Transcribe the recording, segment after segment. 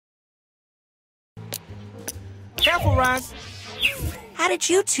cool, Raz. How did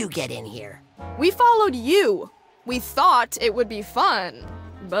you two get in here? We followed you. We thought it would be fun,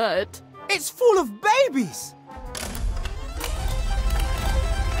 but... It's full of babies.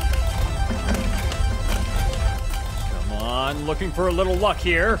 Come on, looking for a little luck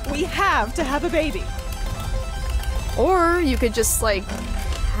here. We have to have a baby. Or you could just, like,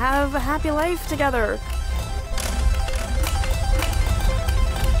 have a happy life together.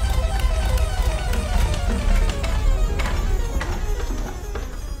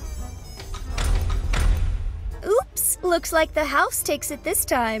 Oops, looks like the house takes it this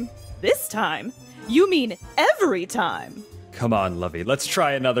time. This time? You mean every time? Come on, Lovey, let's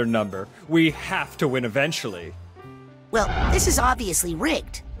try another number. We have to win eventually. Well, this is obviously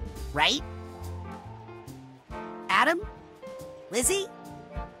rigged, right? Adam? Lizzie?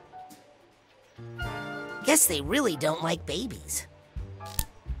 Guess they really don't like babies.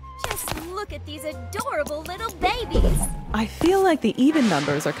 Just look at these adorable little babies. I feel like the even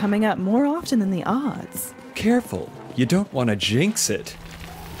numbers are coming up more often than the odds. Careful, you don't want to jinx it.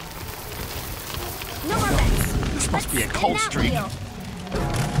 No more bets. This must be a cold streak.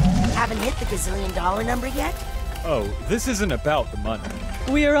 Haven't hit the gazillion-dollar number yet? Oh, this isn't about the money.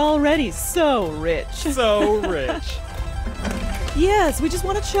 We are already so rich. So rich. Yes, we just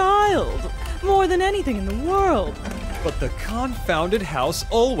want a child. More than anything in the world. But the confounded house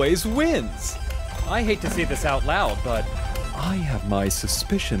always wins. I hate to say this out loud, but I have my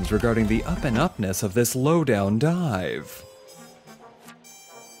suspicions regarding the up-and-upness of this low-down dive.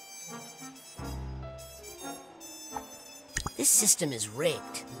 This system is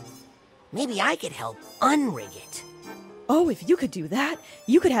rigged. Maybe I could help unrig it. Oh, if you could do that,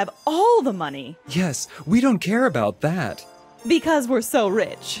 you could have all the money. Yes, we don't care about that. Because we're so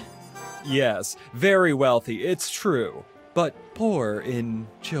rich. Yes, very wealthy, it's true, but poor in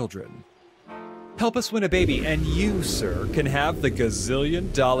children. Help us win a baby, and you, sir, can have the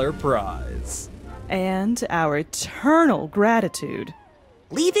gazillion-dollar prize. And our eternal gratitude.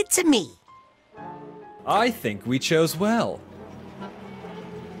 Leave it to me. I think we chose well.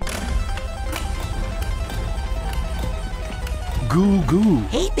 Goo goo.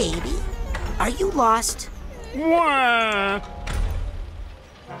 Hey, baby. Are you lost? Wah.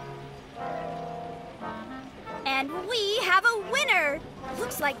 And we have a winner.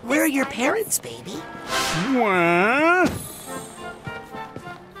 Looks like this Where are your time parents, baby? Wah.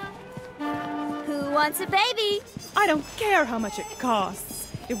 Who wants a baby? I don't care how much it costs.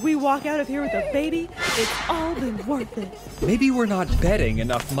 If we walk out of here with a baby, it's all been worth it. Maybe we're not betting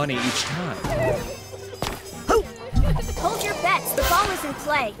enough money each time. Hold your bets. The ball is in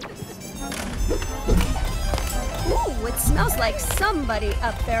play. Ooh, it smells like somebody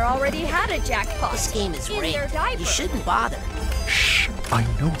up there already had a jackpot. This game is in their rigged. diaper. You shouldn't bother. Shh, I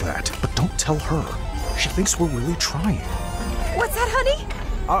know that, but don't tell her. She thinks we're really trying. What's that,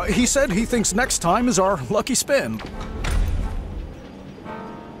 honey? He said he thinks next time is our lucky spin.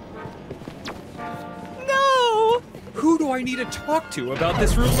 No! Who do I need to talk to about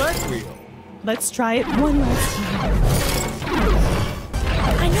this roulette wheel? Let's try it one last time.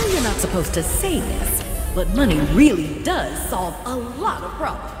 I know you're not supposed to say this, but money really does solve a lot of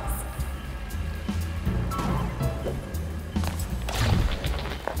problems.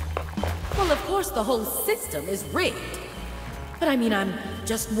 Well, of course the whole system is rigged. But I mean, I'm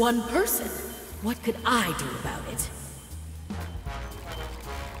just one person. What could I do about it?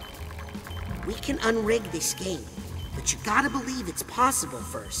 We can unrig this game, but you gotta believe it's possible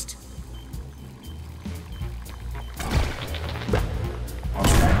first.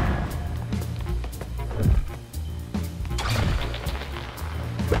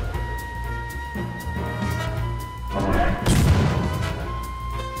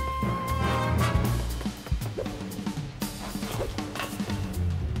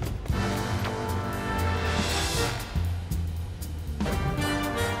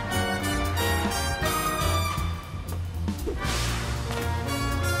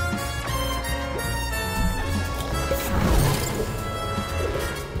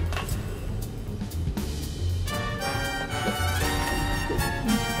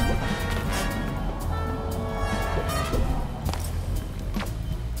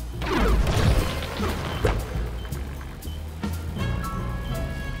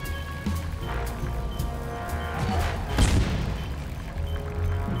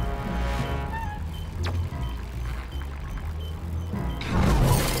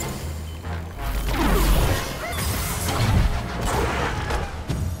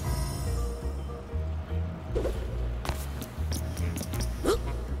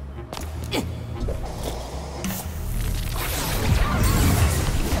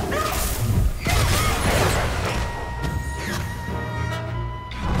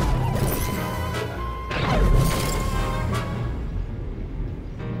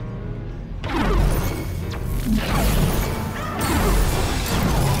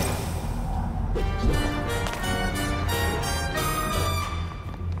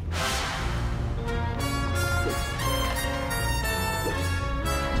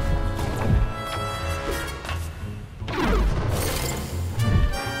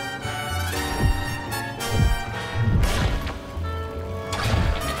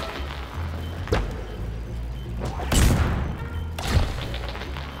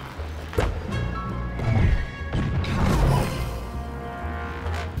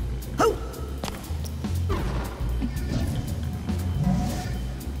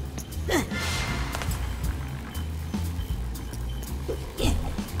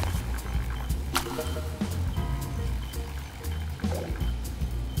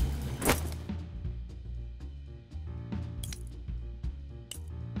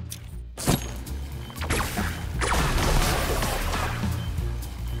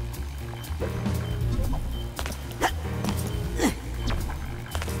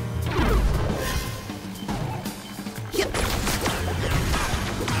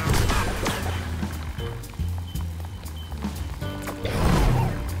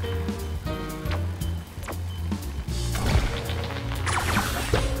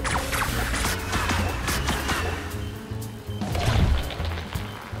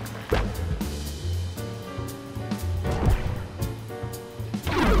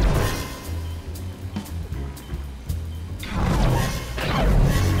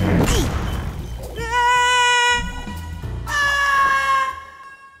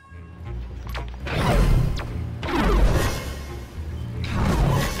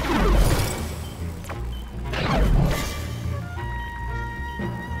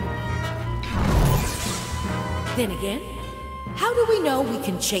 Then again, how do we know we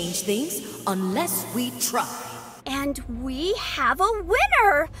can change things unless we try? And we have a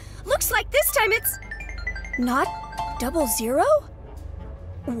winner! Looks like this time it's not 00?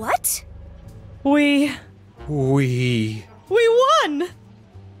 What? We won!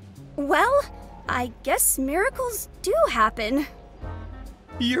 Well, I guess miracles do happen.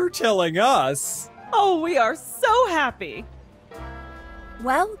 You're telling us? Oh, we are so happy.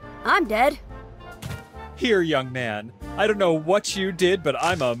 Well, I'm dead. Here, young man. I don't know what you did, but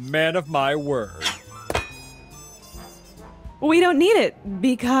I'm a man of my word. We don't need it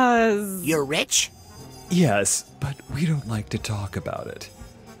because... You're rich? Yes, but we don't like to talk about it.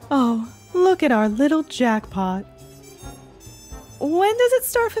 Oh, look at our little jackpot. When does it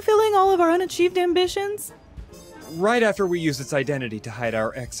start fulfilling all of our unachieved ambitions? Right after we use its identity to hide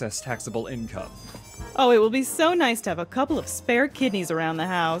our excess taxable income. Oh, it will be so nice to have a couple of spare kidneys around the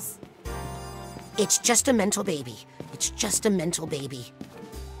house. It's just a mental baby. It's just a mental baby.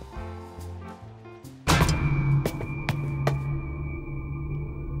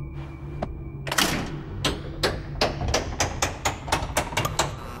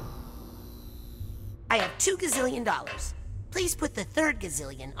 I have $2 gazillion. Please put the third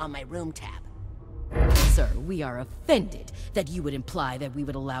gazillion on my room tab. Sir, we are offended that you would imply that we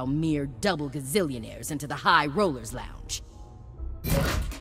would allow mere double gazillionaires into the High Rollers Lounge.